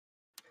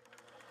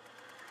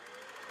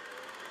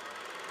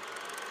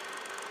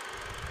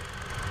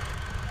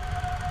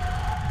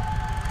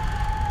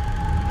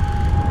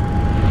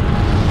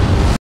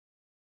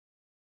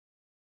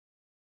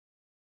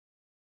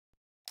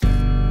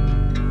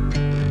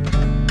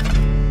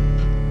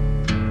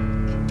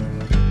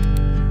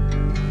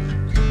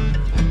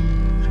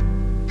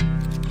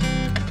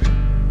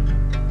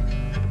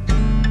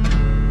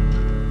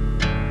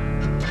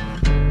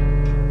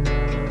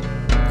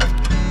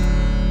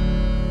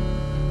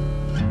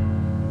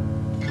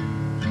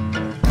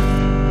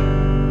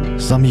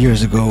Some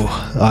years ago,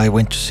 I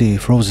went to see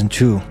Frozen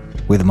 2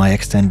 with my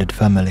extended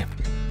family.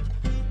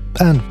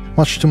 And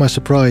much to my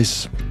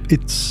surprise,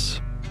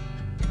 it's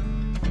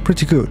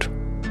pretty good.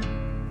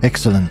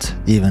 Excellent,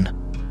 even.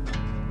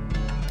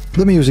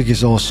 The music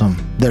is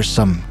awesome, there's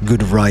some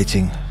good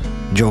writing,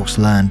 jokes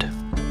land,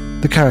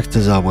 the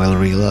characters are well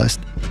realized,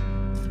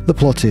 the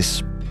plot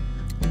is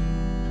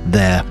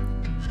there.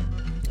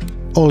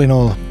 All in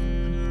all,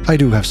 I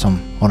do have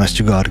some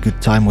honest-to-God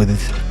good time with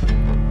it.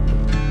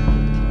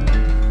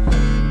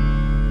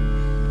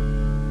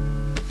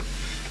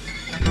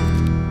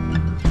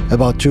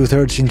 About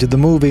 2/3 into the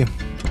movie,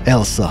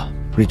 Elsa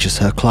reaches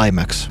her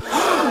climax.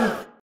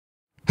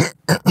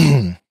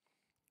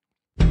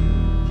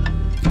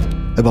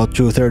 About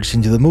 2/3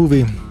 into the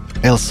movie,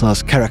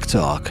 Elsa's character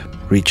arc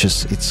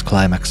reaches its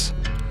climax.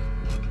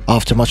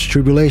 After much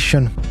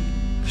tribulation,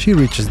 she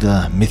reaches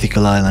the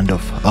mythical island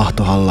of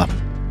Ahtohalla,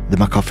 the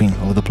MacGuffin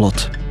of the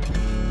plot.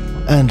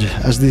 And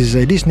as this is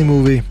a Disney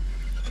movie,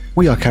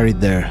 we are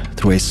carried there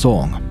through a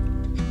song,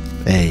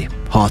 a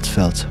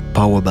heartfelt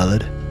power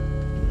ballad.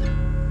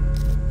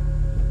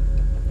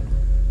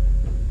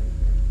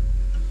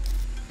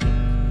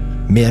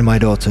 Me and my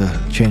daughter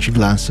change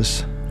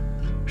glances.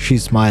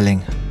 She's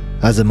smiling,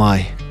 as am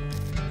I.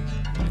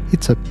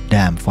 It's a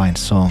damn fine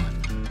song.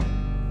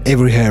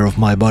 Every hair of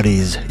my body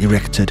is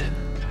erected.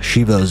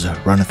 Shivers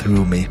run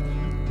through me.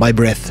 My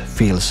breath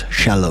feels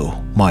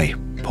shallow, my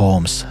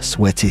palms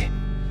sweaty.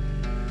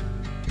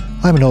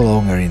 I'm no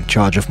longer in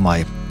charge of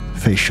my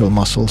facial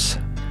muscles.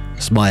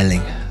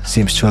 Smiling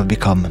seems to have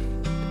become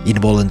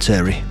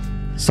involuntary.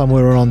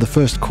 Somewhere around the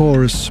first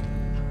chorus,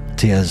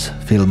 tears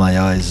fill my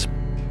eyes.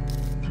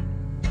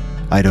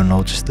 I don't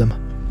notice them.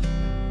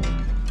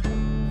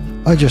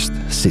 I just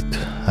sit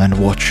and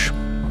watch.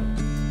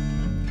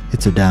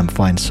 It's a damn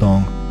fine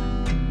song.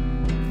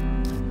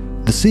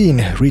 The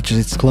scene reaches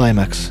its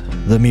climax.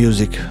 The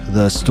music,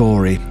 the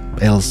story,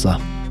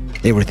 Elsa,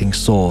 everything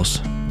soars,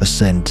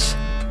 ascends,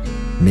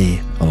 me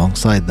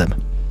alongside them.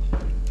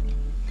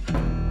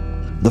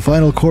 The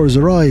final chorus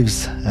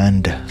arrives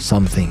and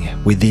something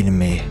within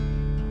me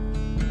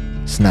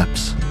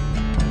snaps.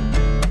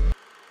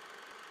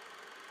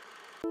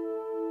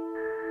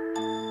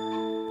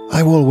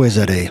 I've always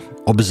had an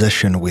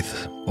obsession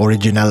with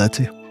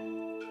originality.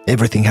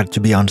 Everything had to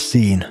be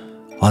unseen,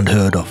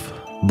 unheard of,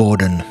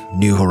 broaden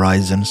new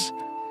horizons,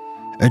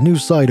 a new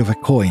side of a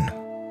coin.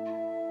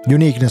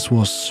 Uniqueness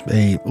was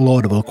a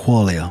laudable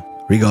qualia,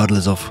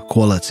 regardless of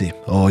quality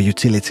or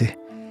utility.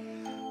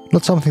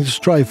 Not something to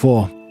strive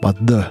for, but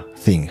the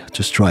thing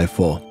to strive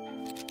for.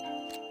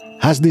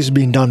 Has this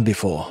been done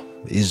before?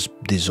 Is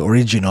this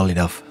original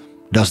enough?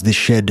 Does this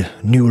shed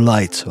new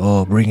light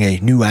or bring a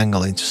new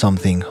angle into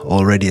something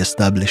already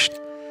established?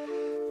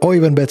 Or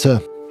even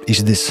better,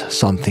 is this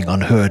something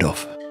unheard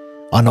of,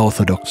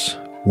 unorthodox,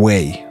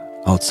 way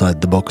outside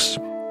the box?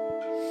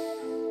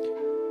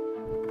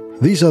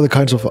 These are the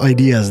kinds of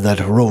ideas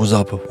that rose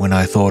up when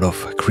I thought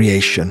of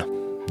creation,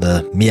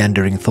 the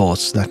meandering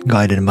thoughts that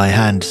guided my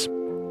hands.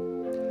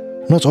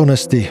 Not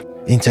honesty,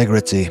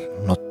 integrity,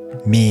 not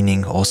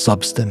meaning or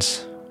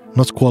substance,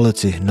 not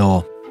quality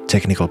nor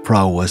technical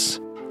prowess.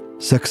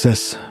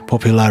 Success,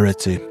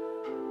 popularity,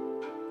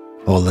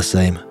 all the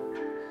same.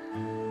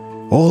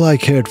 All I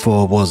cared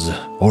for was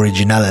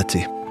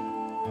originality.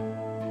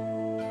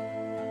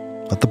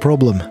 But the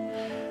problem,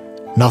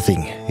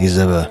 nothing is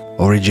ever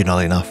original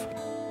enough.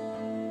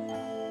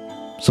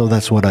 So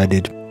that's what I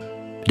did.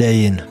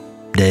 Day in,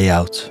 day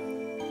out.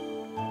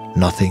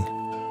 Nothing.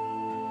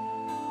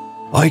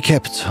 I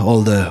kept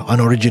all the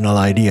unoriginal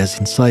ideas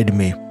inside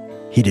me,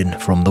 hidden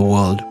from the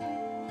world.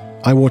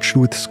 I watched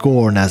with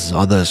scorn as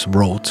others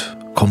wrote,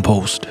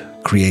 composed,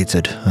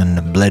 created,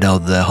 and bled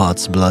out their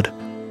heart's blood.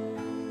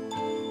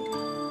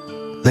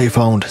 They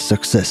found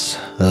success,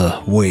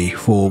 a way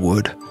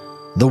forward.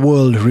 The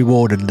world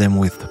rewarded them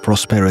with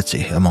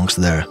prosperity amongst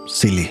their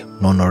silly,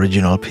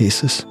 non-original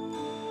pieces.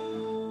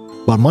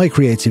 But my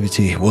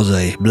creativity was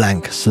a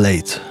blank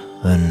slate,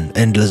 an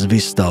endless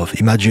vista of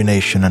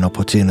imagination and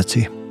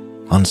opportunity,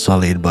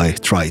 unsullied by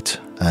trite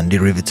and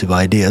derivative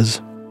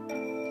ideas.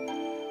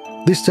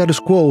 This status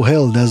quo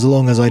held as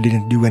long as I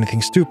didn't do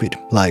anything stupid,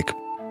 like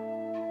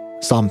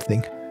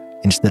something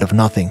instead of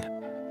nothing.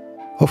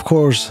 Of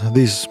course,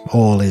 this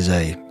all is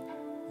a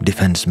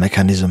defense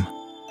mechanism.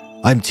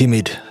 I'm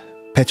timid,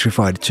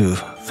 petrified to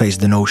face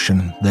the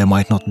notion there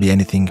might not be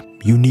anything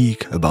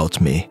unique about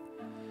me.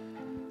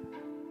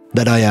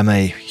 That I am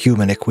a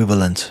human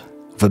equivalent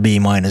of a B-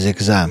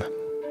 exam.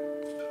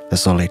 A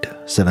solid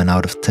 7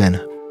 out of 10.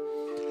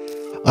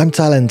 I'm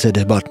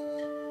talented, but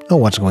no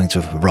one's going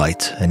to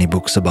write any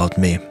books about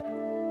me.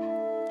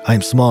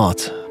 I'm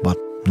smart, but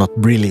not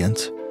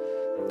brilliant.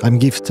 I'm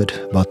gifted,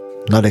 but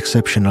not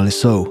exceptionally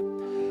so.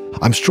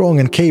 I'm strong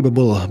and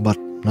capable, but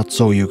not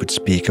so you could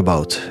speak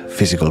about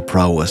physical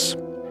prowess.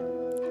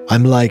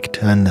 I'm liked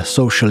and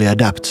socially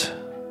adept,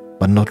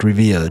 but not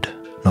revered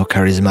nor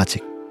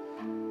charismatic.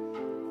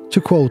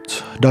 To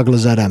quote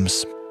Douglas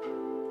Adams,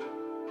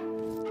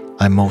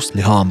 I'm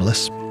mostly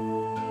harmless.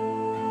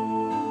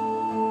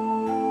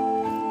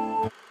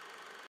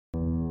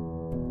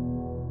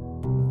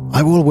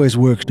 I've always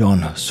worked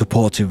on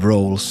supportive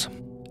roles,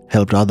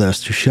 helped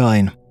others to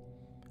shine,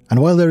 and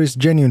while there is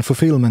genuine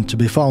fulfillment to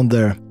be found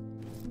there,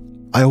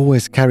 I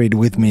always carried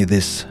with me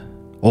this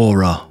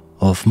aura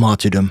of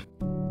martyrdom.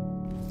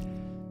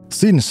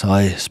 Since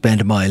I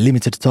spend my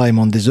limited time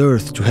on this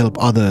earth to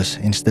help others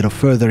instead of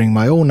furthering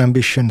my own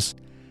ambitions,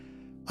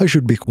 I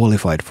should be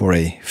qualified for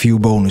a few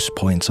bonus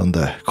points on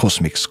the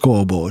cosmic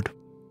scoreboard.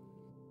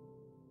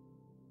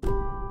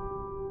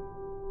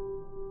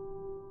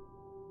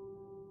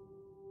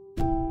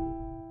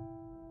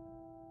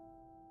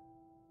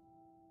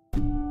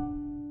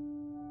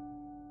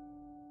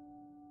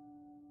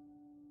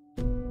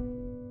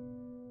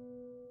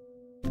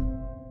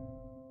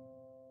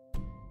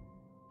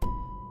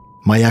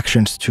 My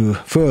actions to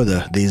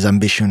further these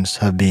ambitions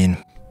have been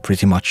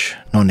pretty much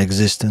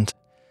non-existent.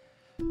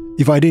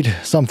 If I did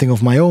something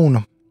of my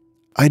own,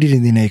 I did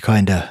it in a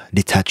kinda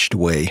detached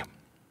way.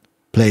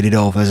 Played it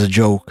off as a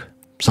joke,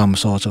 some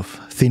sort of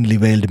thinly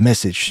veiled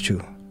message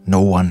to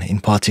no one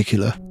in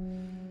particular.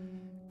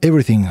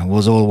 Everything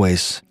was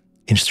always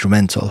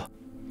instrumental.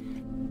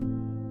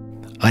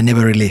 I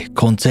never really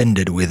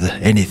contended with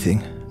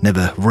anything,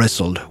 never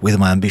wrestled with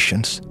my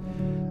ambitions.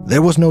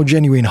 There was no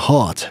genuine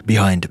heart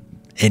behind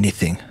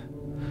anything,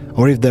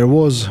 or if there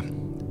was,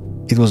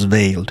 it was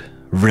veiled,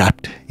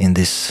 wrapped in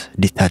this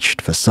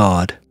detached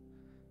facade.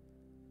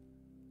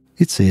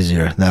 It's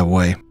easier that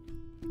way.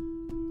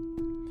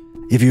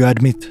 If you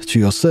admit to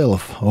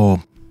yourself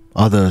or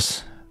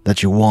others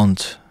that you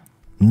want,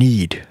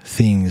 need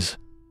things,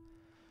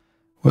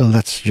 well,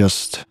 that's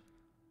just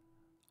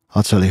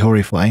utterly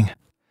horrifying.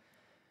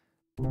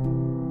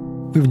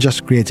 We've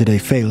just created a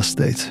fail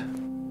state,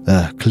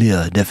 a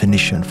clear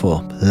definition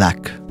for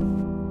lack.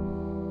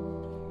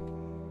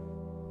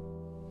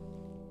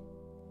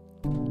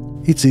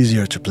 It's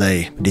easier to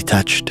play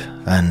detached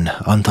and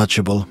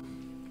untouchable,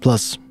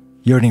 plus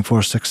yearning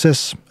for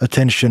success,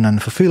 attention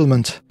and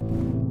fulfillment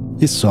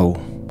is so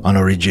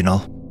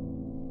unoriginal.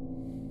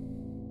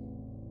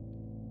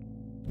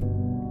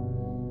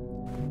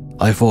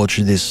 I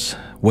forged this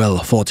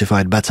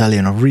well-fortified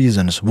battalion of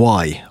reasons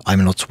why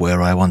I'm not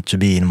where I want to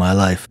be in my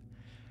life.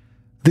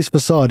 This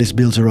facade is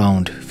built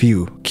around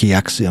few key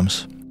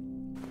axioms.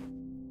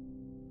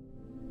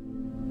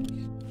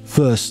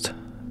 First,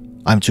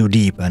 I'm too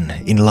deep and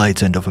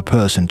enlightened of a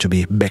person to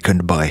be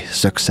beckoned by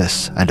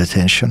success and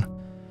attention.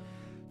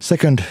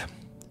 Second,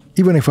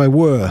 even if I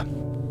were,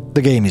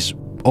 the game is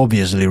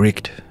obviously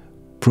rigged,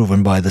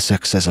 proven by the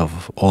success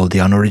of all the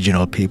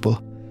unoriginal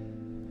people.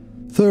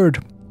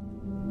 Third,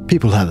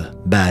 people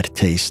have bad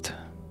taste,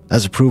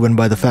 as proven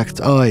by the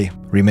fact I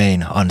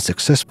remain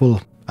unsuccessful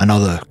and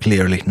other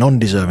clearly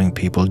non-deserving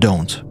people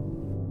don't.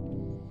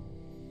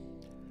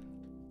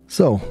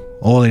 So,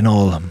 all in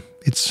all,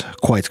 it's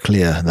quite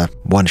clear that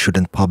one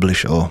shouldn't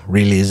publish or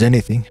release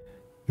anything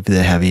if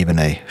they have even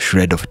a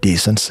shred of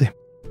decency.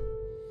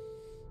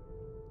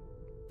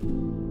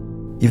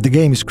 If the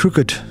game is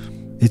crooked,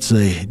 it's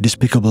a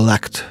despicable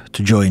act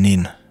to join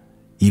in,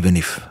 even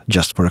if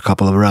just for a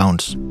couple of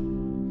rounds.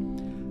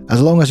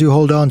 As long as you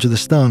hold on to the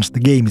stance the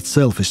game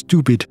itself is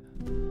stupid,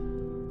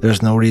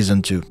 there's no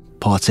reason to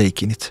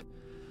partake in it.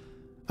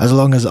 As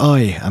long as I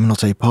am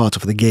not a part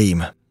of the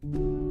game,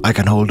 I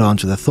can hold on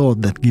to the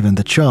thought that given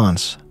the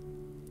chance,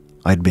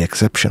 I'd be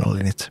exceptional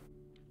in it.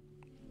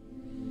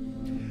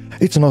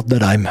 It's not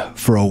that I'm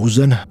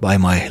frozen by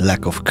my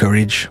lack of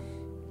courage.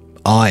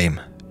 I'm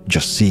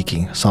just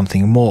seeking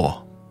something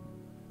more,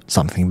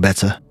 something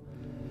better,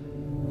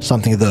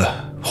 something the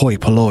hoi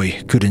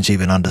polloi couldn't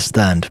even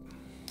understand.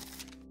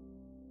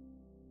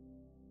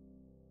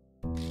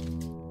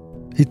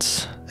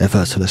 It's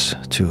effortless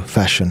to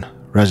fashion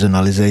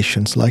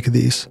rationalizations like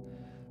these,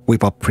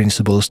 whip up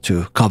principles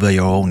to cover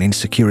your own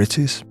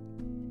insecurities.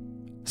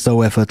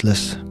 So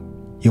effortless,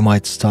 you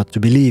might start to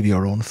believe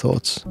your own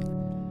thoughts.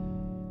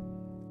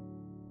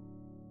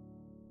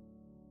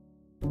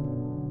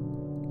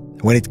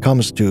 When it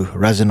comes to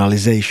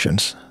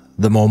rationalizations,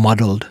 the more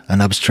muddled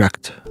and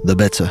abstract, the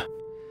better.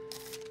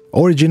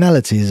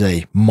 Originality is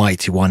a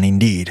mighty one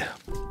indeed.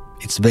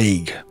 It's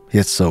vague,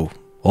 yet so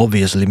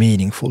obviously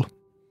meaningful.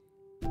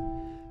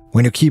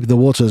 When you keep the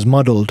waters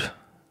muddled,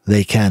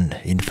 they can,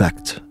 in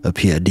fact,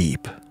 appear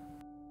deep.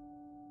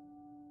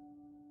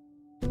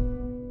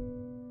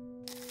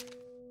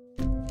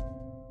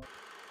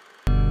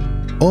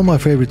 All my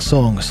favorite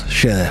songs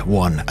share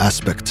one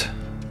aspect.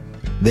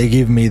 They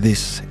give me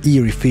this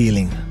eerie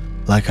feeling,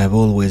 like I've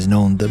always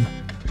known them.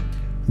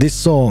 This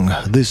song,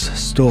 this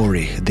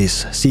story,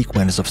 this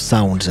sequence of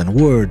sounds and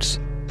words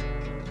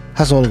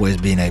has always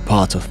been a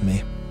part of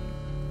me.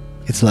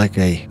 It's like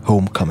a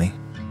homecoming,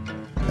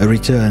 a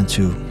return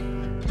to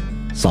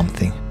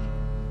something.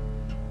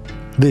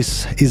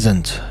 This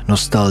isn't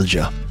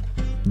nostalgia.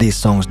 These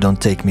songs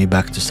don't take me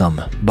back to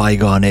some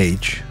bygone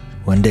age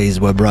when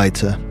days were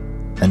brighter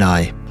and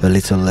I a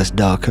little less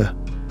darker.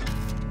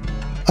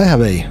 I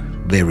have a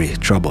very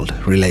troubled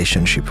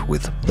relationship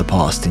with the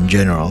past in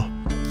general.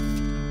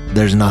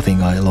 There's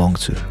nothing I long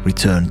to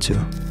return to.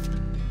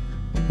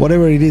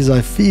 Whatever it is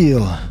I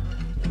feel,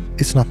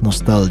 It's not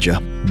nostalgia,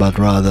 but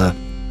rather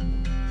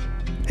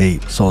a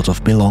sort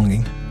of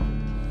belonging.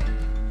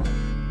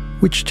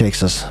 Which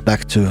takes us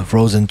back to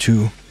Frozen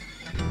 2.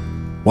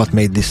 What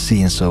made this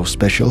scene so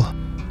special?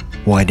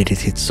 Why did it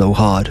hit so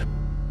hard?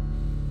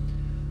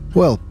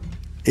 Well,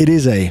 it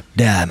is a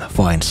damn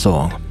fine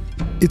song.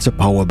 It's a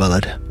power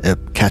ballad, a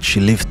catchy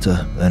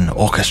lifter, an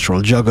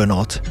orchestral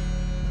juggernaut.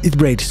 It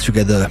braids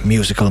together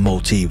musical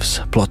motifs,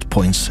 plot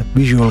points,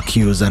 visual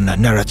cues and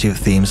narrative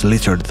themes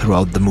littered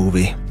throughout the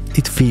movie.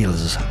 It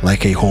feels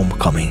like a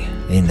homecoming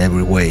in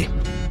every way.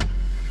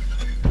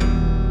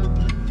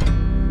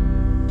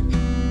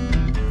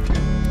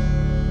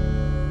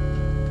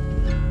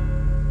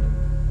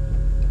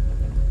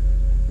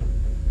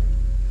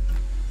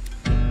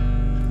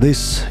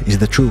 This is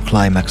the true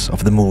climax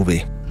of the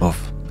movie, of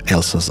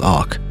Elsa's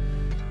arc.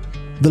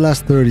 The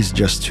last third is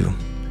just to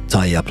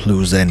tie up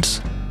loose ends,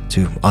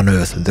 to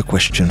unearth the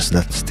questions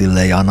that still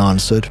lay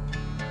unanswered.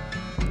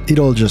 It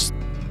all just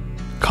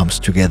comes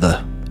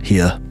together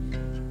here,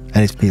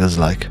 and it feels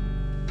like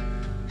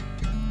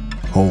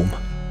home.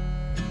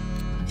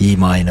 E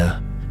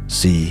minor,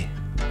 C,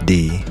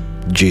 D,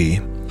 G.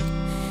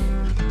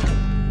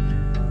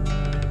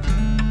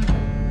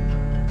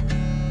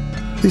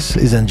 This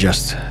isn't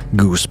just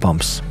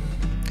goosebumps,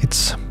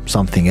 it's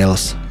something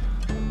else,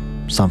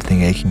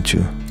 something akin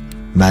to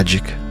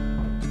magic.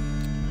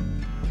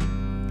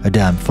 A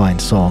damn fine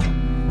song.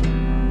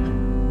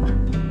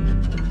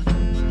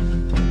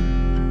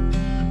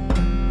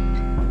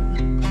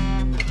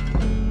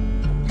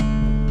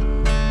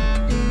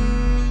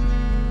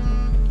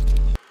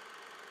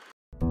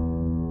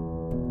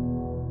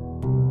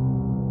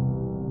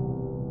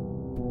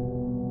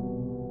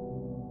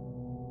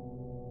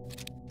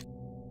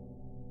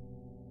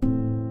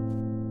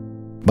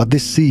 But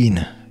this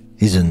scene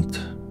isn't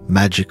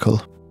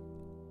magical.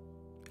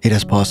 It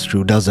has passed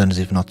through dozens,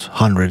 if not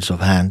hundreds of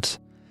hands.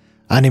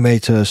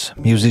 Animators,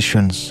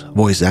 musicians,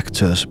 voice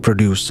actors,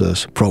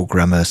 producers,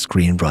 programmers,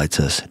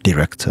 screenwriters,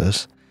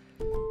 directors.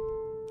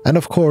 And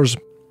of course,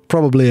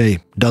 probably a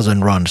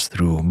dozen runs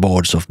through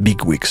boards of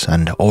bigwigs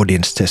and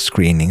audience test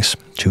screenings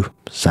to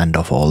sand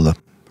off all the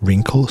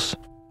wrinkles.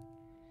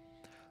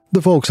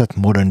 The folks at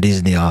modern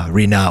Disney are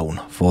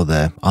renowned for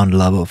their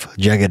unlove of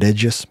jagged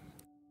edges.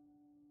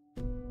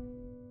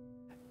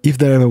 If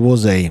there ever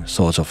was a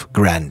sort of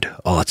grand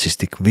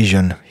artistic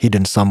vision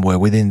hidden somewhere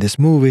within this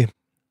movie,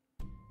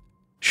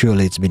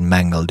 surely it's been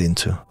mangled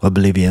into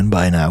oblivion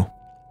by now.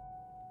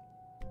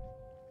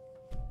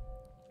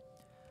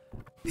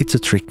 It's a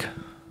trick.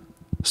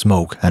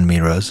 Smoke and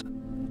mirrors.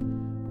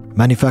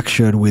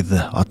 Manufactured with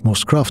the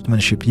utmost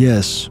craftsmanship,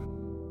 yes,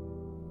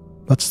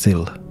 but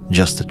still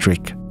just a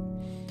trick.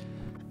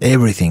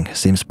 Everything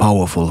seems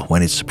powerful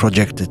when it's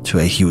projected to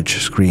a huge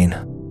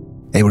screen.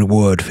 Every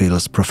word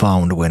feels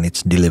profound when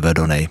it's delivered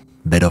on a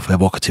bed of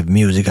evocative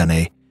music and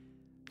a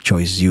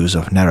choice use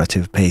of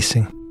narrative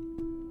pacing.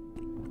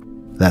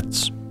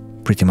 That's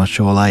pretty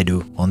much all I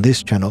do on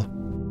this channel.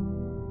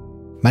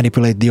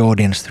 Manipulate the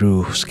audience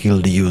through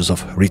skilled use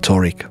of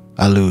rhetoric,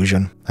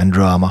 allusion, and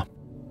drama.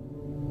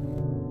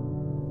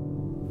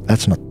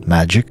 That's not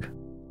magic.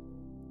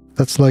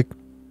 That's like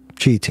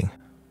cheating,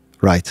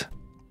 right?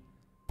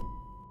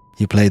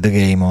 You play the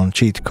game on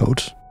cheat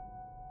codes.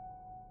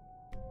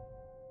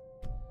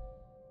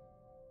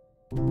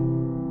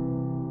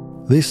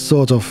 This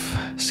sort of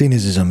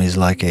cynicism is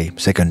like a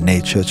second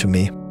nature to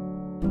me.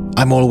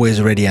 I'm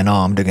always ready and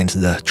armed against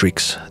the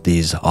tricks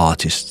these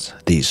artists,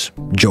 these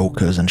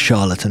jokers and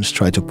charlatans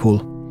try to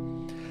pull.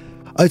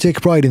 I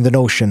take pride in the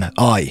notion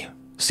I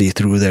see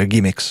through their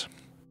gimmicks.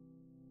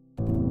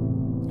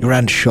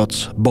 Grand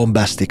shots,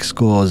 bombastic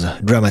scores,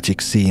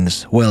 dramatic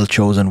scenes,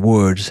 well-chosen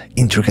words,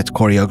 intricate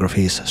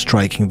choreographies,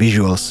 striking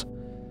visuals.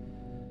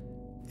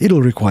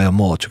 It'll require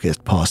more to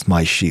get past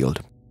my shield.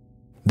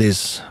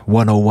 This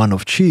 101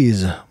 of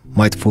cheese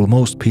might fool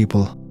most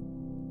people,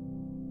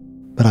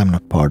 but I'm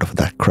not part of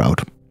that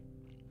crowd.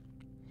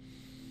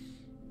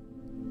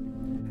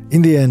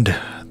 In the end,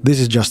 this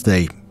is just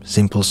a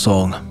simple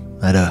song,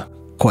 and a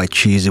quite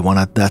cheesy one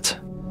at that.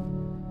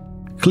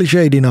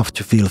 Cliched enough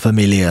to feel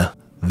familiar,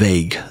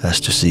 vague as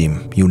to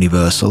seem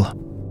universal.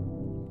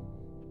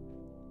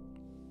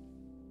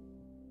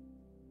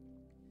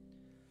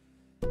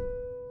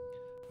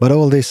 But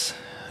all this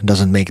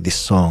doesn't make this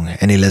song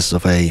any less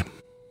of a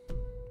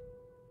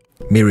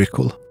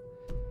miracle.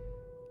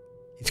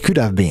 It could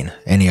have been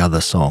any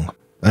other song,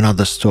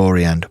 another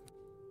story, and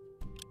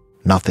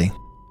nothing.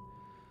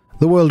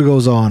 The world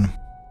goes on.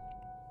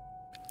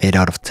 8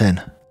 out of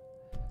 10.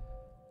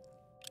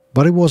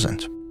 But it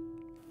wasn't.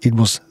 It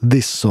was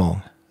this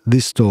song,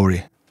 this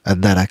story,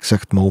 at that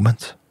exact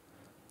moment.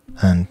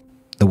 And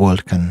the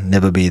world can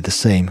never be the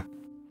same.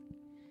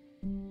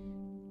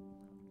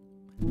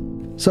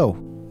 So,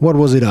 what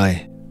was it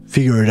I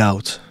figured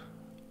out?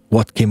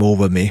 What came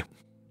over me?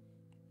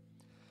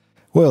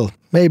 Well,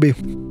 maybe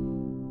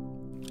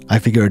I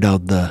figured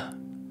out the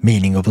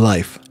meaning of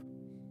life.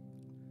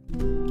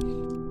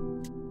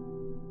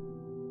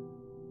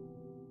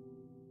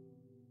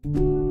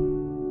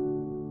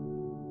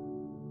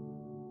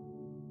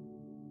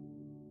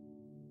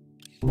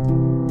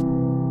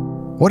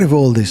 What if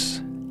all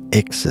this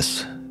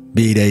excess,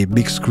 be it a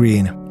big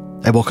screen,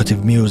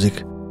 evocative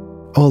music,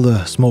 all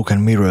the smoke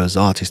and mirrors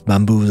artists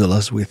bamboozle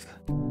us with,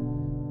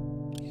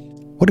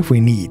 what if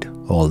we need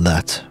all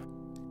that?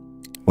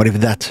 What if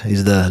that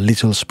is the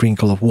little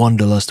sprinkle of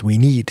wanderlust we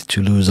need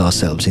to lose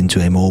ourselves into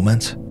a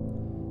moment?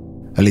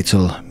 A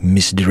little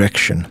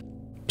misdirection,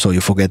 so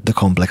you forget the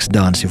complex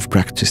dance you've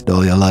practiced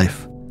all your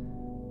life,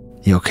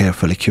 your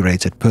carefully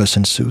curated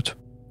person suit.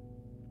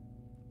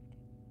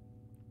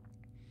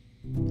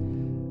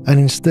 And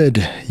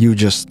instead, you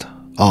just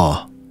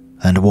are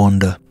and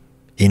wander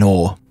in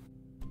awe.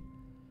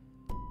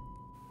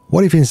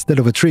 What if instead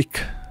of a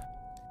trick,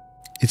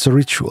 it's a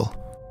ritual?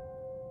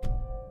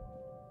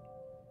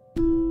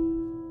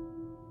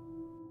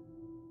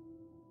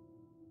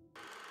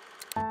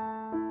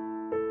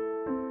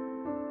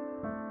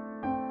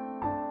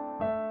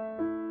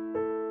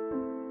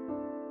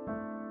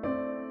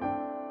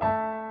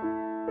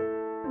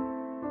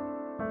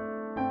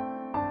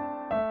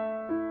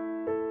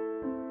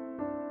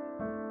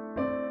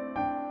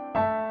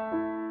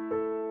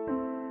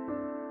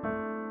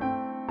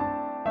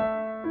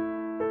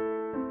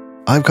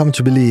 I've come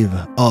to believe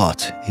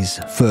art is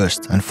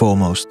first and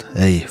foremost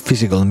a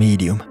physical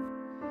medium.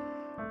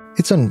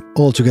 It's an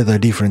altogether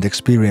different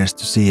experience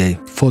to see a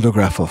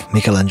photograph of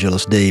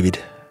Michelangelo's David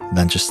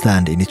than to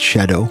stand in its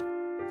shadow,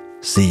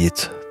 see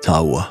it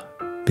tower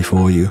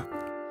before you.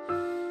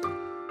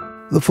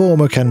 The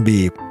former can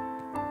be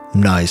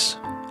nice,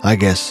 I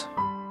guess,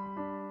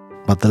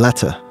 but the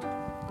latter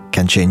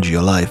can change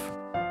your life.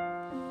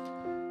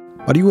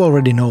 But you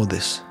already know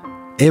this.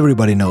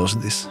 Everybody knows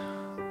this.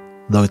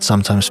 Though it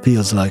sometimes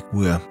feels like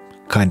we're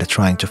kinda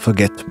trying to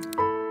forget.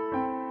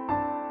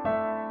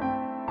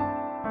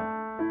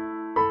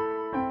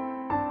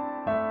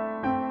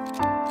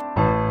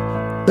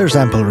 There's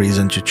ample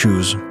reason to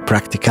choose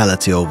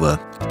practicality over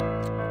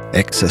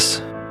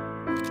excess.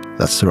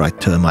 That's the right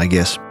term, I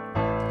guess.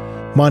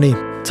 Money,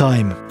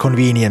 time,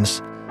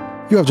 convenience.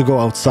 You have to go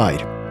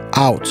outside.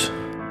 Out.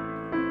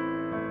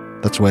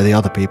 That's where the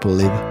other people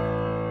live.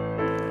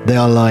 There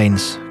are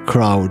lines,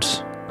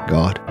 crowds,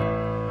 God.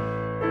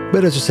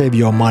 Better to save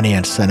your money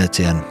and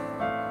sanity and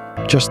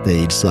just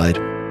stay inside.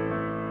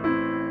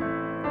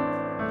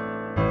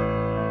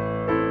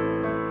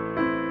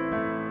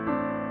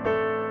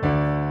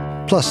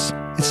 Plus,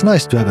 it's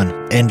nice to have an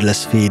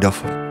endless feed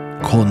of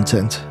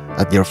content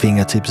at your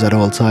fingertips at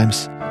all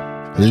times.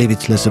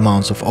 Limitless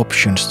amounts of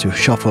options to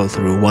shuffle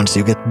through once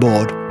you get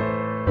bored.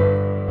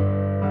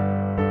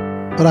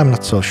 But I'm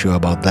not so sure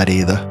about that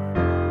either.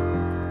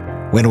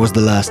 When was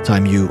the last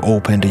time you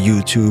opened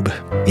YouTube,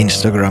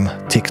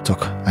 Instagram,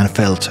 TikTok and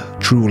felt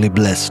truly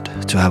blessed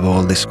to have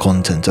all this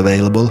content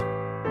available?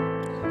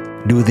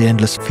 Do the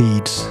endless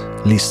feeds,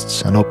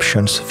 lists and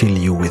options fill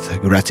you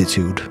with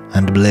gratitude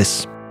and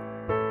bliss?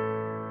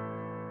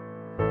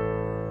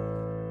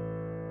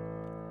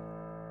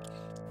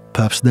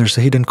 Perhaps there's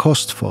a hidden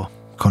cost for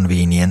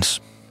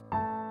convenience.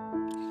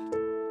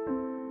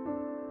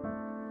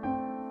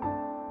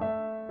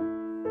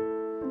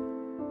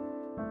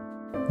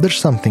 There's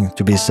something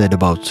to be said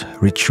about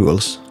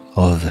rituals,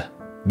 of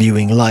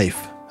viewing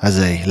life as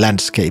a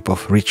landscape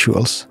of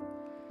rituals.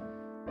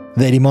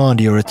 They demand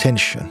your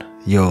attention,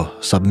 your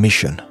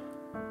submission.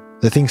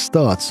 The thing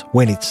starts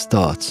when it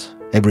starts,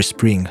 every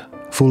spring,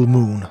 full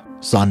moon,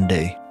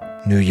 Sunday,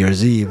 New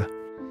Year's Eve.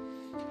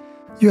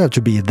 You have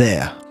to be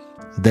there.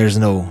 There's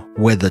no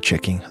weather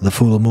checking the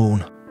full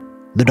moon.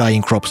 The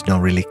dying crops don't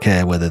really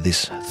care whether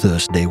this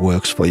Thursday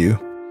works for you.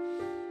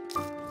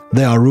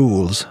 There are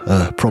rules,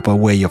 a proper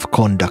way of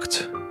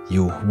conduct.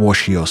 You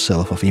wash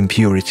yourself of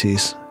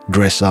impurities,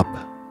 dress up,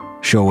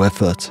 show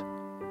effort,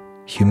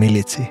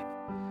 humility.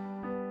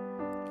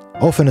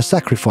 Often a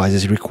sacrifice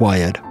is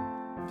required,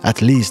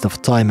 at least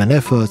of time and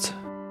effort,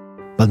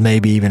 but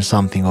maybe even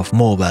something of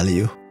more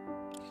value.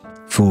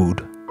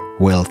 Food,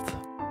 wealth,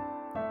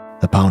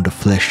 a pound of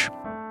flesh.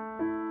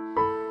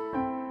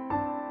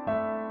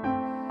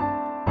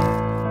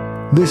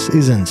 This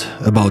isn't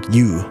about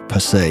you per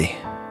se.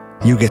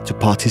 You get to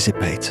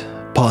participate,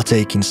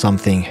 partake in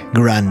something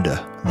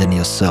grander than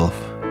yourself.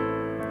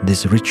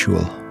 This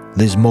ritual,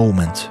 this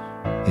moment,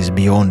 is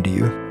beyond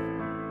you.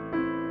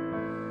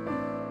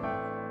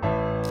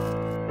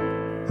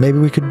 Maybe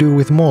we could do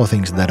with more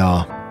things that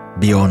are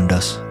beyond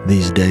us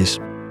these days.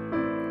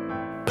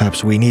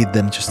 Perhaps we need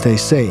them to stay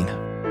sane.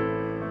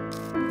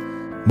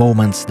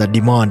 Moments that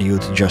demand you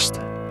to just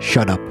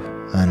shut up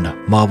and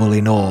marvel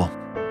in awe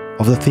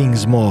of the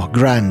things more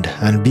grand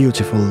and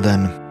beautiful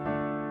than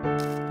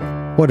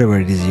whatever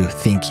it is you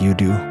think you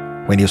do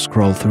when you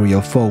scroll through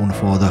your phone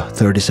for the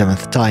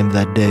 37th time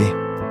that day.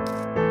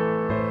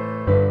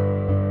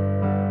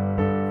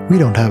 We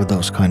don't have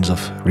those kinds of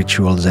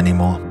rituals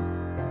anymore,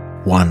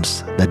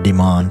 ones that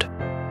demand.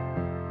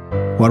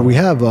 What we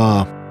have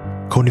are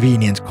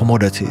convenient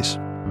commodities,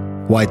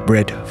 white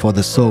bread for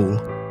the soul.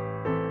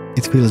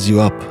 It fills you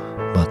up,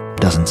 but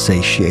doesn't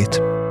satiate.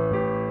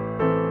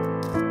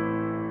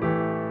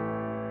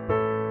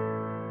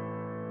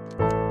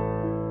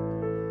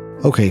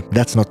 Okay,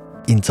 that's not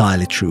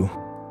entirely true.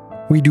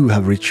 We do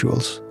have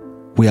rituals.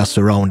 We are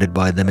surrounded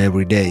by them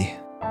every day.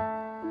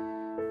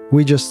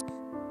 We just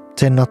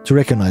tend not to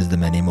recognize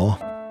them anymore.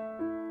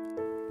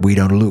 We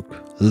don't look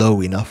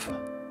low enough.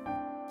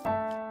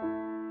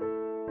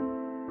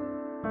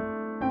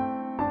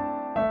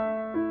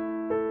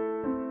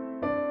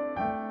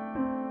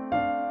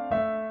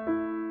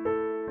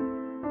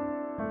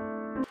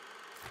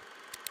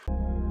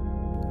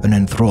 An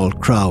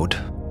enthralled crowd.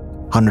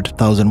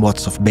 100,000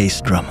 watts of bass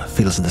drum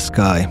fills the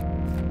sky.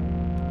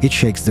 It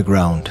shakes the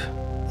ground,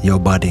 your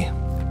body.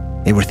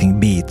 Everything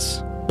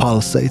beats,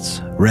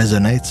 pulsates,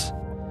 resonates.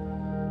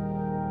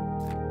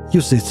 You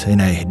sit in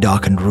a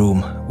darkened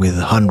room with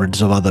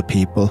hundreds of other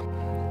people.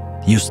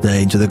 You stare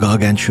into the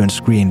gargantuan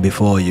screen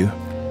before you.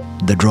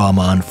 The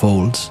drama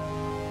unfolds.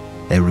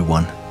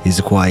 Everyone is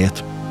quiet.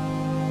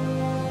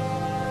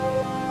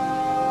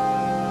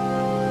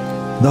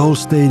 The whole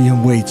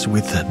stadium waits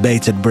with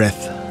bated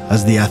breath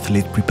as the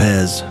athlete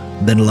prepares,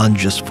 then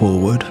lunges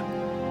forward.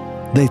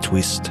 They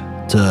twist,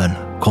 turn,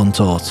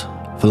 contort,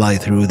 fly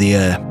through the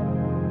air.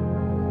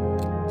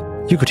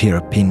 You could hear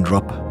a pin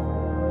drop.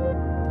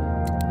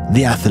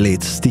 The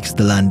athlete sticks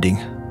the landing,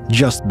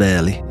 just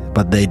barely,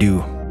 but they do.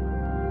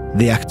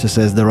 The actor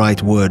says the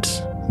right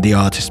words, the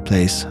artist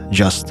plays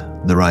just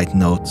the right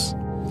notes.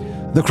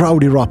 The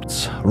crowd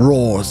erupts,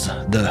 roars,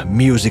 the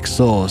music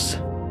soars.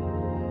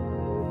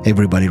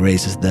 Everybody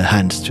raises their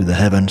hands to the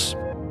heavens.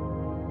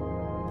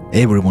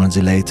 Everyone's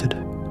elated.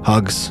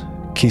 Hugs,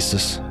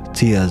 kisses,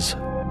 tears.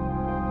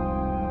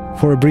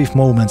 For a brief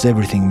moment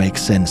everything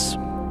makes sense.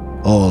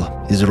 All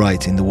is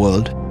right in the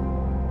world.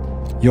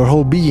 Your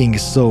whole being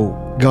is so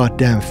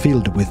goddamn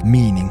filled with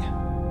meaning.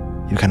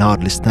 You can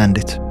hardly stand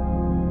it.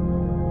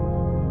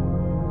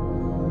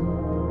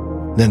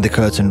 Then the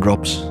curtain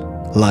drops.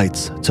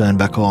 Lights turn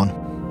back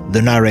on.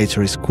 The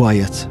narrator is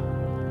quiet.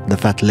 The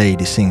fat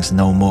lady sings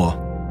no more.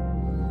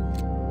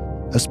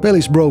 A spell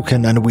is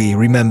broken and we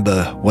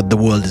remember what the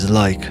world is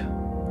like,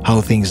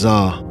 how things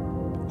are,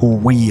 who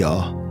we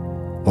are,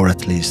 or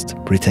at least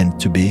pretend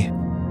to be.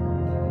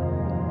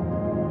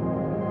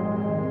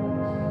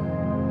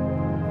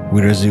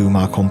 We resume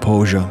our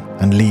composure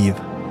and leave.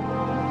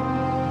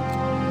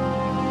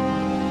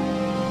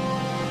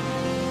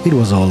 It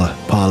was all a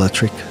parlor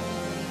trick,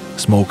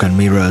 smoke and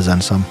mirrors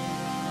and some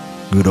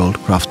good old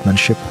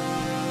craftsmanship.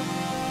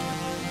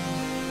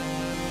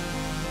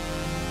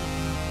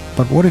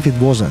 But what if it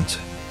wasn't,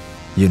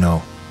 you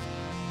know?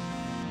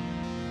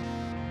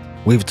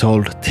 We've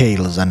told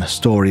tales and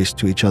stories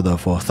to each other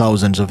for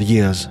thousands of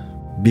years,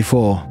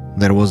 before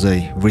there was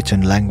a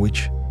written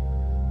language.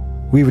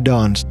 We've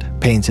danced,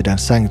 painted and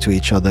sang to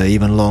each other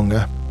even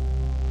longer,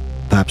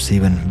 perhaps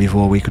even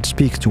before we could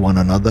speak to one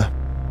another.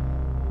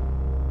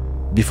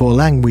 Before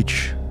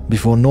language,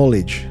 before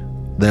knowledge,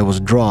 there was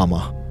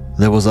drama,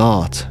 there was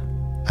art,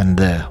 and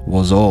there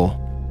was awe.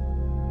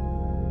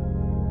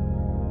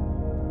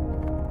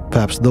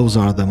 Perhaps those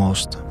are the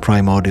most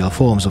primordial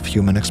forms of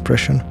human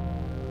expression,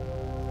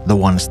 the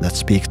ones that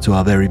speak to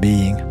our very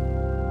being.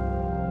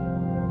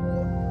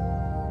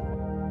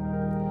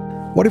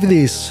 What if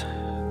these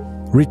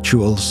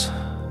rituals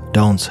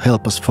don't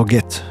help us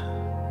forget,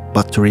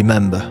 but to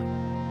remember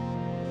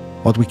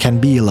what we can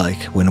be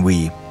like when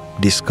we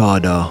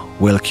discard our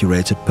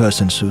well-curated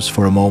person suits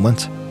for a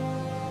moment?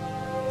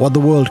 What the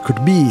world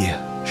could be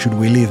should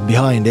we leave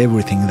behind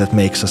everything that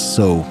makes us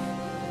so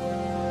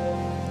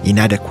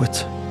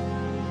inadequate?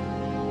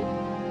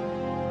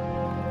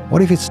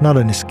 What if it's not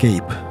an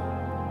escape,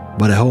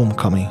 but a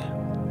homecoming,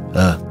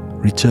 a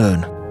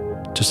return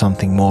to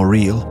something more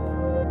real?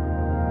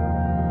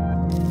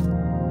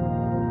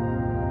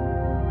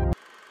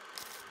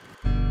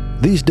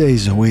 These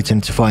days we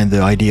tend to find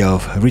the idea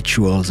of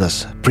rituals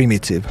as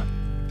primitive,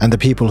 and the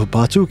people who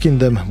partook in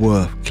them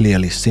were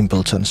clearly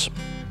simpletons,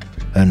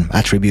 an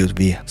attribute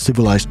we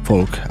civilized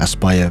folk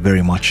aspire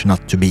very much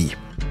not to be.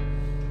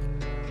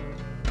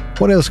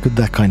 What else could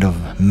that kind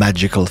of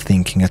magical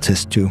thinking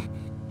attest to?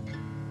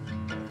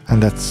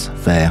 And that's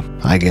fair,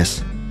 I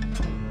guess.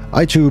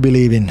 I too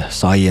believe in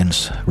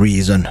science,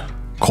 reason,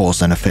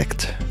 cause and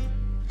effect.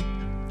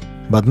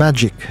 But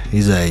magic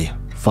is a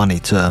funny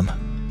term.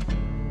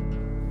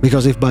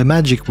 Because if by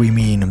magic we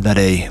mean that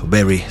a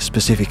very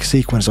specific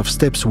sequence of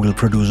steps will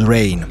produce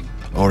rain,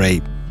 or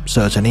a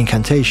certain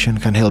incantation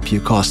can help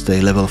you cast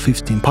a level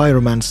 15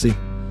 pyromancy,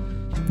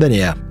 then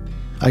yeah,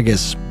 I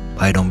guess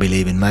I don't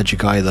believe in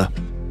magic either.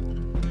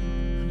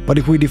 But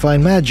if we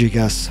define magic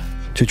as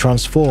to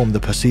transform the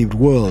perceived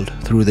world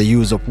through the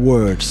use of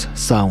words,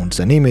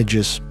 sounds and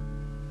images,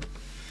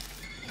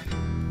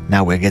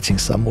 now we're getting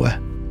somewhere.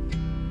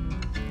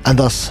 And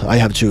thus I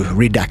have to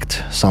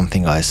redact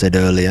something I said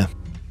earlier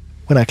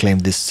when I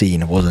claimed this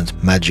scene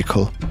wasn't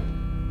magical.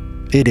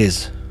 It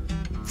is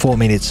 4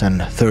 minutes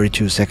and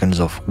 32 seconds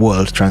of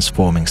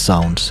world-transforming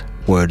sounds,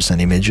 words and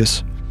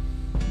images.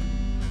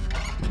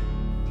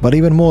 But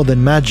even more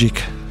than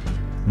magic,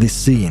 this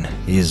scene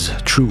is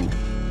true.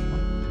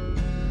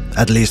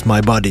 At least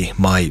my body,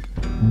 my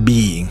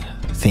being,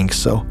 thinks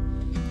so.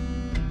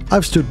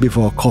 I've stood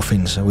before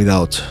coffins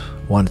without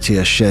one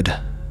tear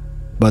shed,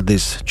 But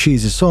this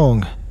cheesy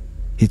song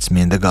hits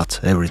me in the gut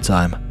every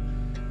time.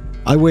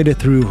 I waded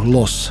through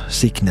loss,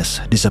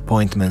 sickness,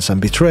 disappointments and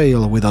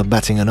betrayal without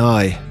batting an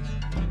eye.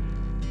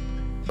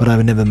 But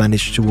I've never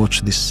managed to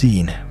watch this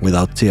scene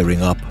without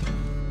tearing up.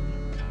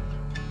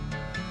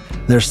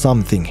 There's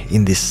something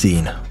in this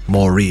scene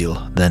more real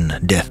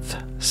than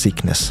death,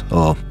 sickness,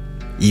 or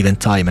even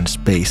time and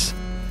space.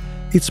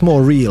 It's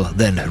more real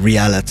than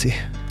reality.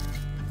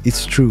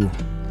 It's true,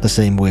 the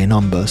same way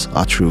numbers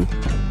are true.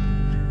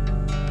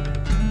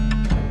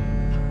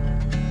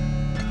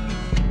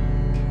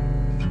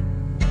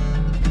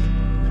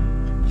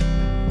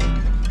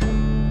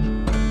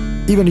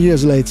 Even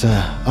years later,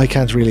 I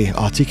can't really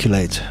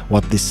articulate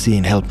what this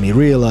scene helped me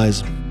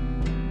realize,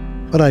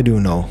 but I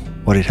do know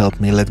what it helped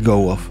me let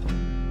go of.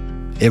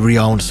 Every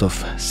ounce of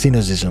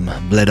cynicism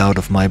bled out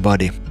of my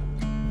body.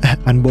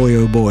 And boy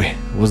oh boy,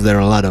 was there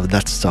a lot of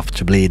that stuff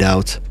to bleed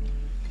out.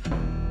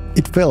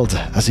 It felt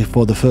as if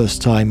for the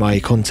first time I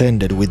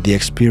contended with the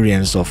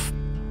experience of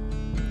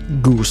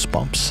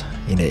goosebumps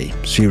in a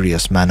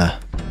serious manner.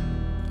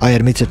 I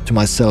admitted to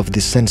myself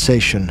this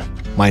sensation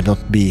might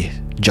not be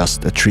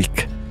just a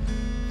trick,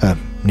 a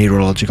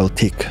neurological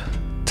tick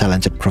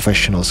talented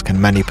professionals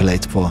can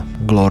manipulate for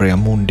Gloria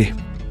Mundi.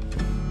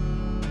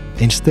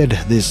 Instead,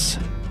 this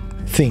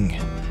thing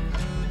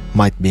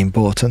might be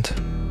important.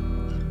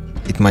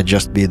 It might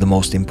just be the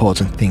most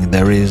important thing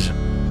there is.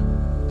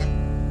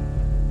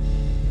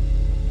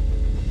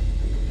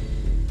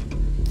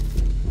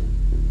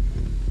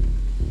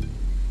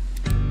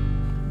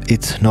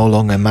 It no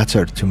longer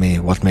mattered to me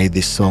what made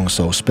this song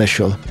so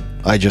special.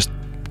 I just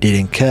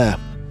didn't care.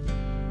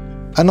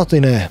 And not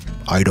in a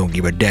I don't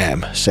give a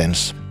damn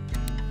sense.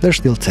 There's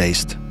still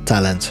taste,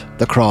 talent,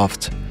 the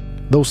craft.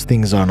 Those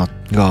things are not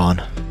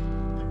gone.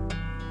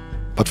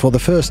 But for the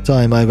first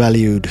time I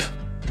valued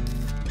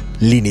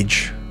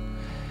lineage.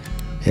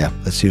 Yeah,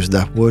 let's use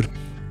that word.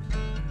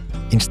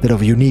 Instead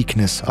of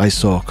uniqueness, I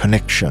saw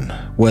connection.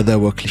 Where there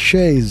were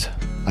clichés,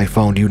 I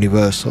found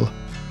universal.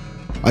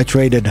 I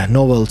traded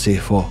novelty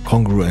for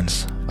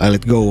congruence. I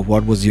let go of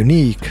what was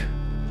unique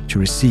to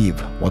receive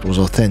what was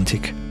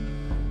authentic.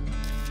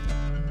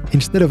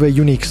 Instead of a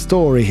unique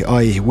story,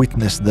 I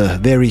witnessed the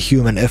very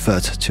human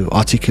effort to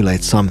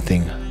articulate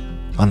something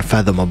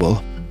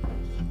unfathomable.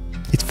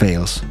 It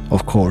fails,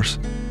 of course.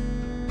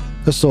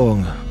 A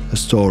song, a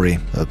story,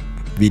 a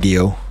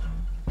video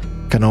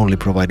can only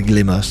provide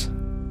glimmers.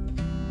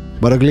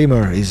 But a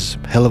glimmer is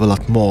a hell of a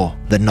lot more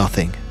than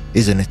nothing,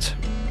 isn't it?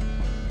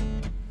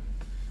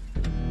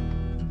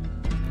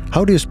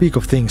 How do you speak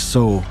of things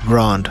so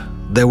grand?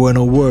 There were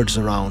no words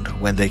around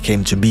when they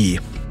came to be.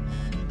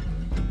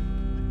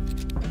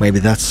 Maybe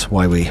that's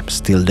why we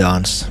still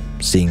dance,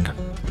 sing,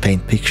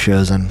 paint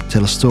pictures and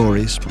tell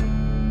stories.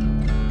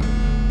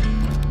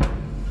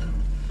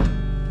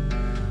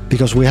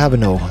 Because we have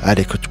no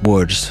adequate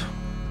words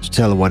to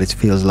tell what it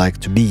feels like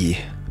to be,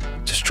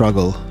 to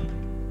struggle,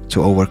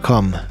 to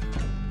overcome,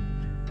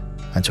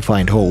 and to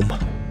find home.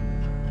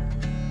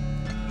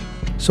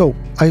 So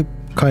I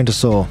kinda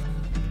saw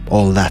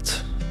all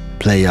that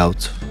play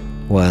out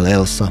while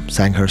Elsa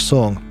sang her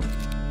song.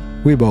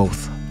 We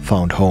both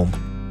found home.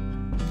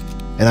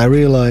 And I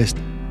realized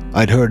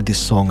I'd heard this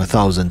song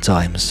 1,000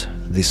 times,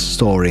 this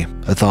story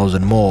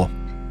 1,000 more.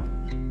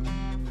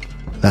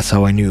 That's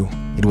how I knew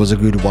it was a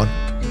good one.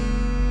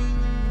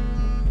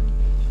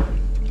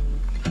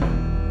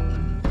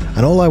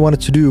 And all I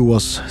wanted to do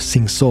was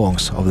sing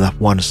songs of that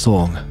one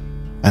song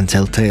and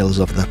tell tales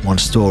of that one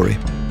story.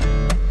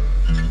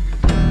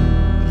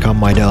 Come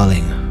my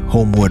darling,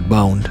 homeward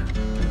bound,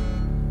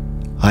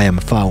 I am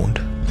found.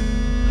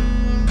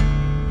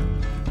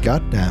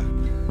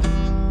 Goddamn.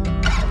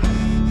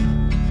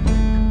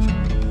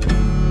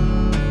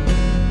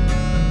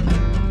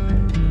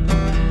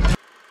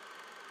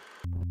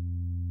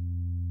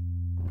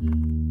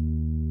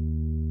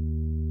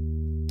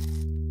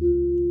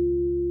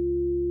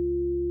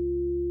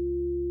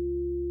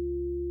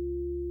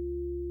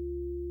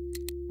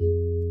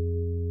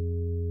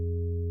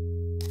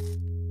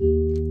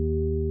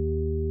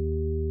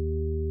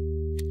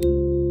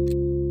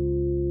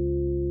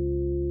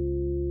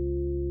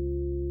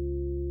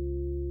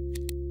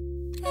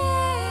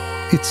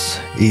 It's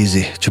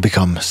easy to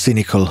become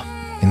cynical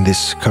in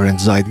this current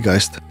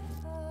zeitgeist,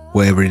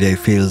 where every day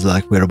feels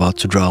like we're about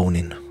to drown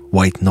in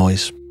white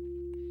noise.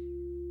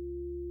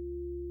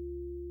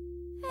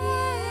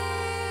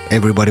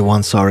 Everybody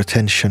wants our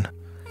attention.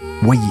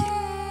 We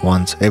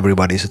want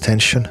everybody's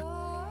attention.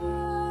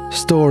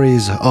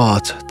 Stories,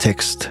 art,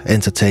 text,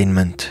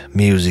 entertainment,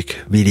 music,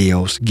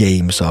 videos,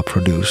 games are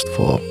produced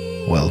for,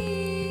 well,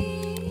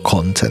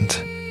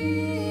 content.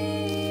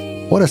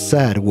 What a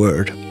sad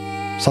word.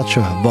 Such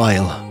a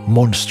vile,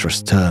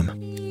 monstrous term.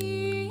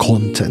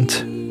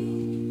 Content.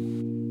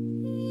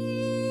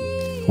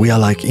 We are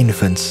like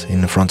infants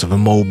in front of a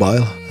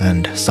mobile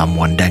and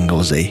someone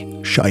dangles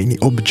a shiny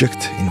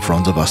object in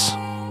front of us.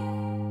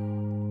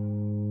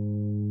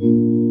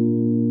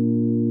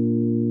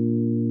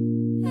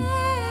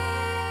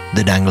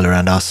 The dangler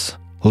and us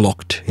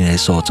locked in a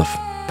sort of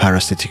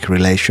parasitic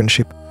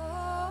relationship,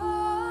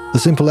 The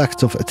simple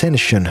act of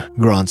attention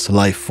grants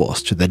life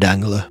force to the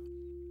dangler,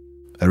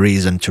 a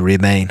reason to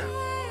remain.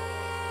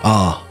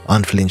 Our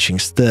unflinching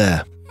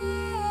stare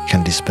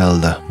can dispel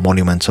the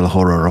monumental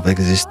horror of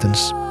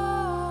existence.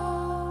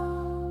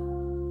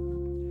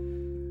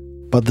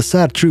 But the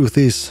sad truth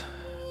is,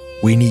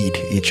 we need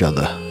each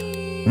other.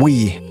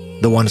 We,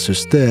 the ones who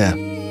stare,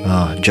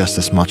 are just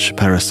as much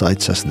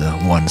parasites as the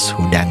ones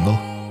who dangle.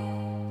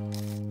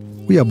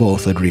 We are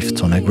both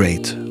adrift on a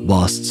great,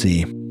 vast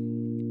sea.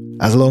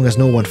 As long as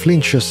no one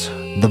flinches,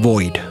 the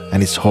void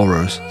and its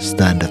horrors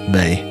stand at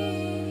bay.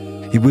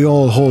 If we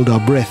all hold our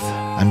breath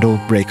and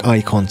don't break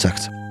eye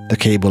contact, the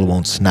cable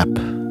won't snap,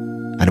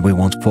 and we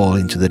won't fall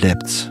into the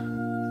depths,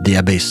 the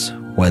abyss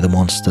where the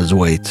monsters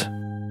wait.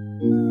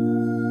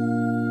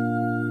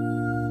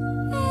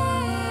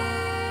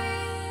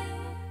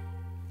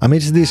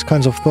 Amidst these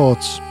kinds of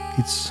thoughts,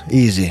 it's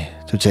easy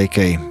to take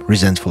a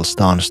resentful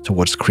stance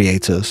towards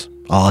creators,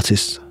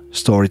 artists,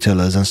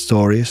 storytellers and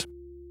stories.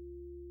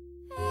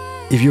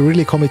 If you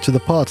really commit to the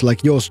path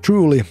like yours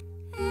truly,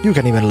 you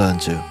can even learn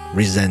to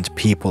resent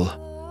people.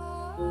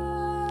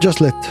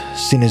 Just let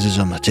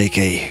cynicism take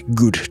a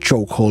good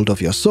chokehold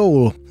of your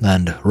soul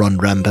and run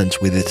rampant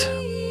with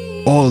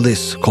it. All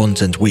this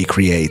content we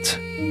create,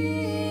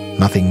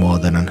 nothing more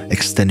than an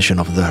extension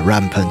of the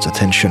rampant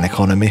attention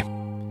economy.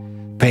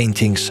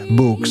 Paintings,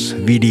 books,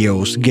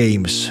 videos,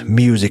 games,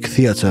 music,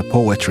 theatre,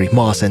 poetry,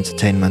 mass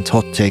entertainment,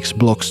 hot takes,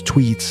 blogs,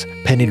 tweets,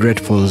 penny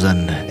dreadfuls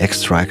and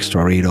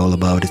extra read all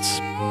about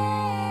it.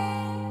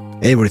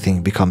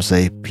 Everything becomes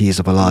a piece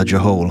of a larger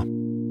whole,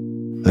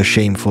 a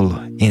shameful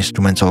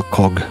instrumental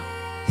cog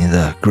in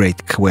the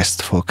great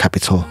quest for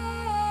capital,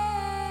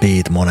 be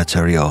it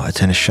monetary or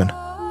attention.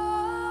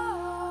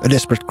 A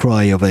desperate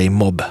cry of a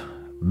mob,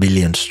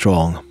 billion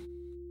strong.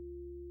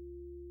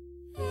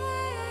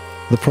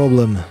 The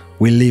problem: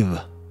 we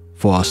live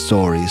for our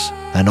stories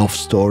and of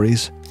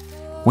stories.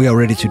 We are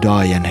ready to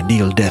die and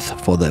deal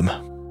death for them.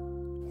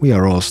 We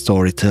are all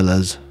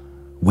storytellers,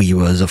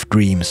 weavers of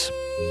dreams.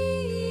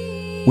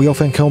 We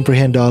often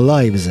comprehend our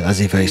lives as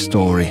if a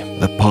story,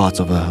 a part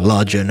of a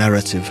larger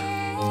narrative.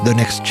 The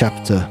next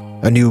chapter,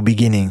 a new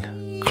beginning,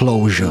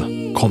 closure,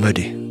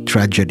 comedy,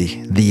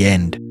 tragedy, the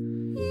end.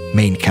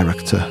 Main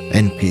character,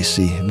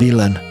 NPC,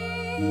 villain.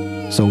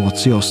 So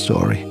what's your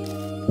story?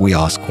 We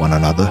ask one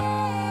another.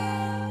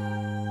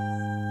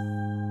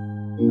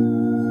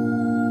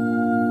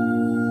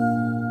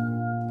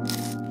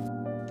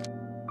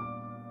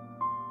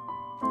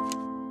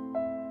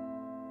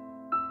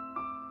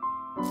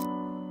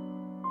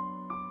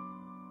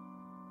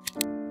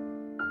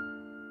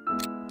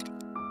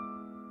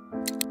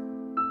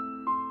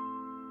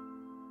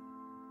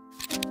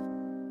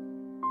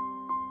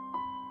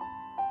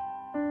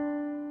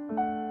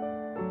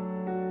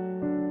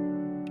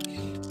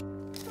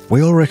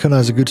 We all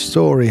recognize a good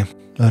story,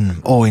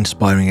 an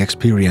awe-inspiring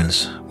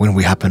experience when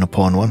we happen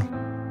upon one.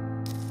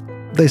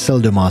 They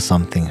seldom are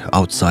something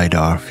outside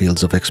our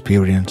fields of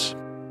experience,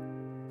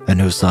 a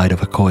new side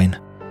of a coin.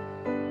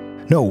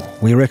 No,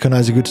 we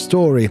recognize a good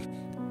story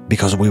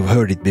because we've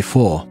heard it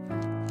before.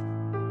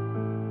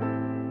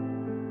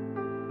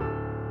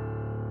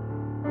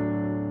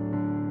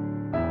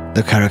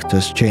 The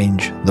characters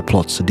change, the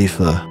plots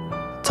differ,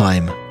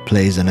 time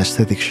plays an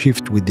aesthetic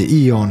shift with the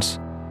eons,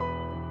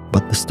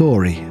 but the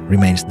story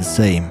remains the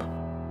same,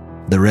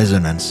 the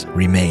resonance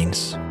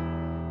remains.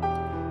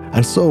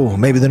 And so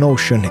maybe the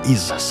notion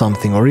is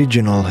something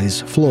original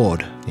is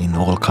flawed in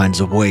all kinds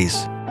of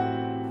ways.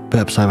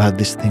 Perhaps I've had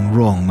this thing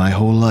wrong my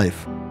whole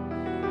life.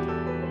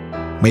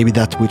 Maybe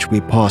that which we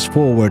pass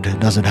forward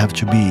doesn't have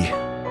to be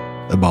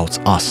about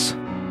us.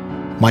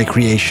 My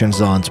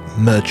creations aren't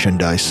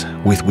merchandise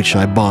with which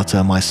I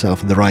barter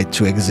myself the right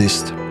to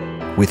exist,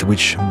 with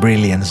which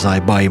brilliance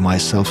I buy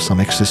myself some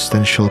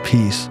existential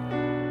peace.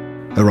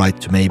 A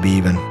right to maybe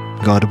even,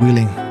 God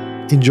willing,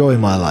 enjoy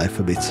my life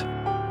a bit,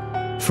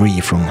 free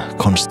from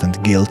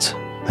constant guilt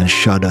and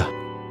shudder.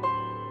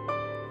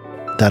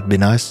 That'd be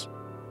nice,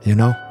 you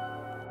know?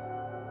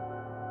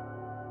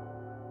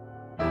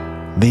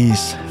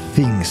 These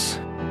things,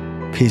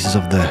 pieces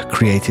of the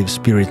creative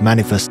spirit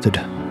manifested,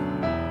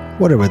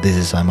 whatever this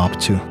is I'm up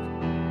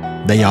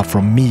to, they are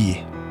from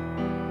me,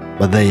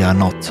 but they are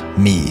not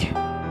me.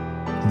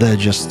 They're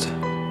just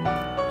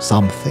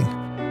something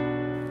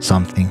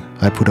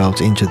I put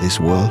out into this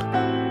world.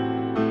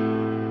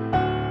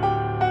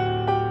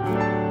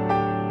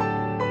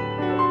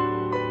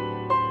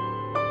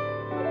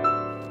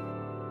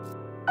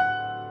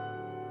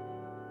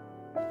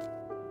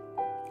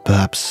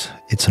 Perhaps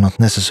it's not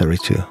necessary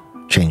to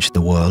change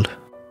the world,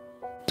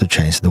 to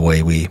change the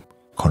way we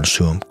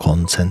consume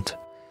content.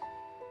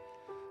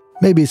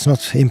 Maybe it's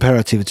not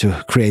imperative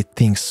to create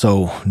things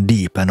so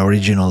deep and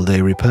original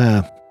they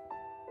repair.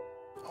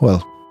 Well,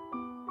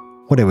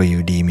 whatever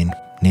you deem in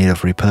need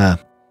of repair.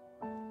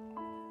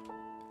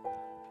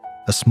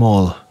 A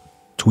small,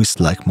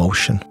 twist-like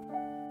motion,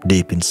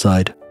 deep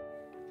inside.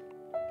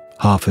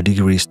 Half a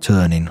degree's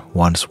turn in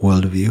one's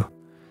worldview.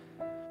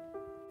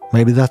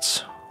 Maybe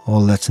that's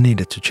all that's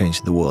needed to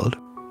change the world.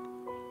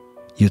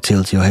 You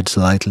tilt your head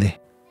slightly,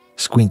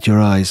 squint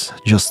your eyes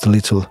just a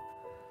little,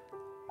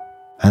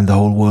 and the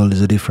whole world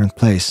is a different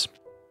place.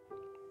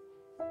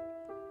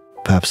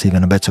 Perhaps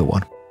even a better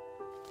one.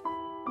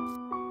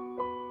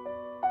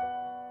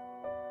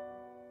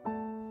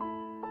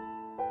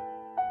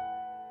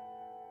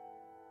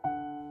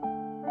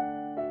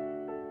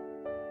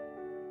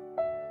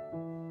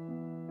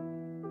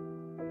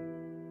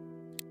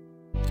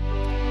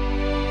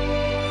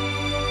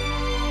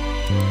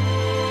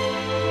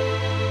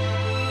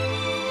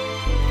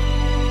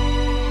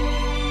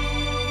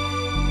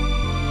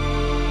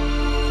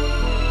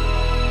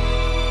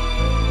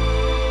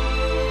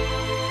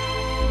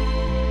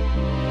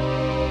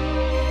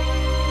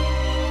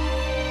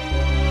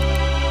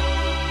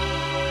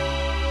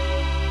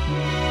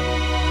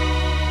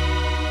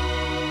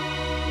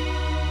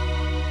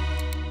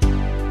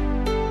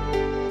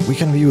 We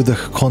can view the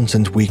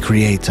content we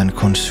create and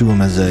consume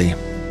as a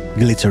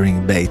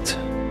glittering bait,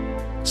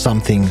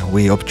 something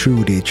we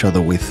obtrude each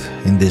other with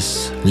in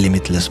this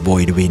limitless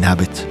void we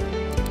inhabit.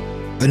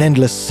 An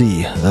endless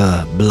sea,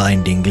 a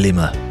blinding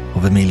glimmer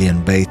of a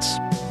million baits.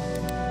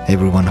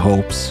 Everyone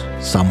hopes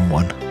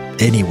someone,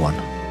 anyone,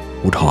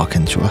 would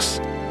hearken to us.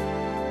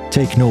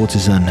 Take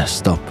notice and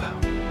stop,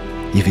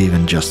 if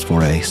even just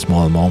for a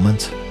small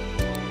moment.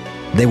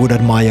 They would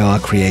admire our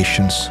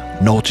creations,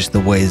 notice the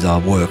ways our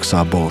works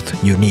are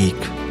both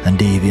unique and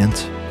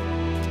deviant.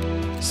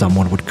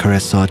 Someone would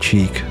caress our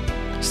cheek,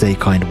 say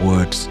kind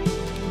words,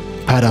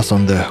 pat us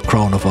on the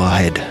crown of our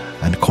head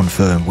and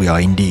confirm we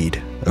are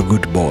indeed a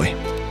good boy.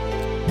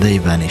 They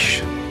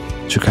vanish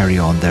to carry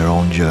on their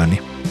own journey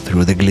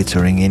through the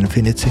glittering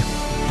infinity.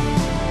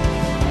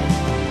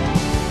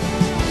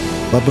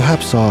 But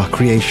perhaps our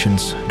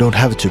creations don't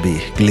have to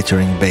be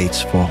glittering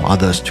baits for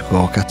others to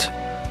gawk at.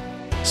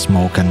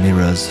 Smoke and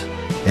mirrors,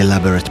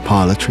 elaborate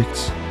parlor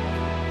tricks,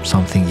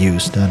 something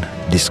used and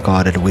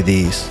discarded with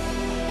ease.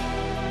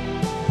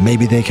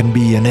 Maybe they can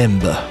be an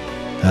ember,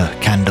 a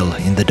candle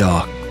in the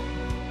dark,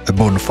 a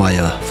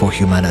bonfire for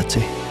humanity.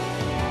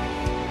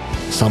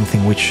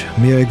 Something which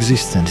mere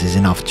existence is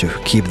enough to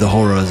keep the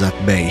horrors at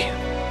bay.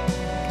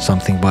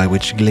 Something by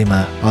which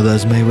glimmer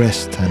others may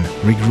rest and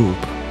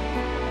regroup,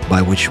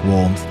 by which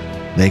warmth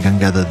they can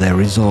gather their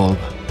resolve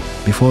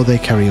before they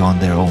carry on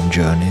their own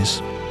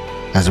journeys,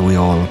 as we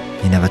all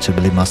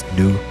inevitably must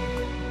do.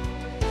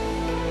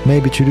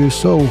 Maybe to do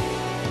so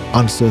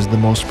answers the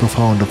most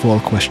profound of all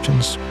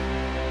questions.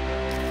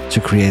 To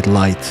create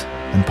light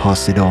and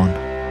pass it on,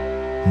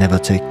 never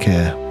take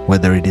care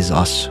whether it is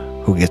us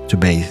who get to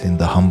bathe in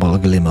the humble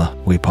glimmer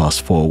we pass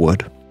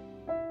forward.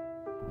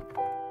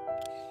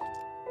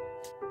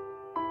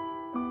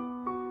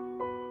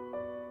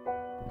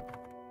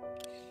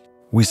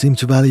 We seem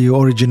to value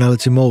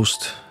originality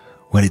most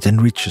when it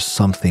enriches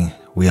something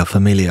we are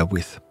familiar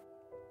with,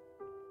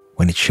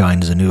 when it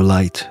shines a new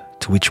light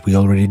to which we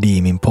already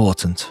deem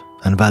important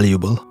and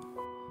valuable.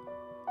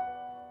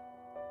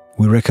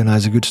 We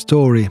recognize a good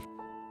story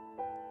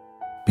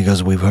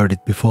because we've heard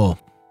it before.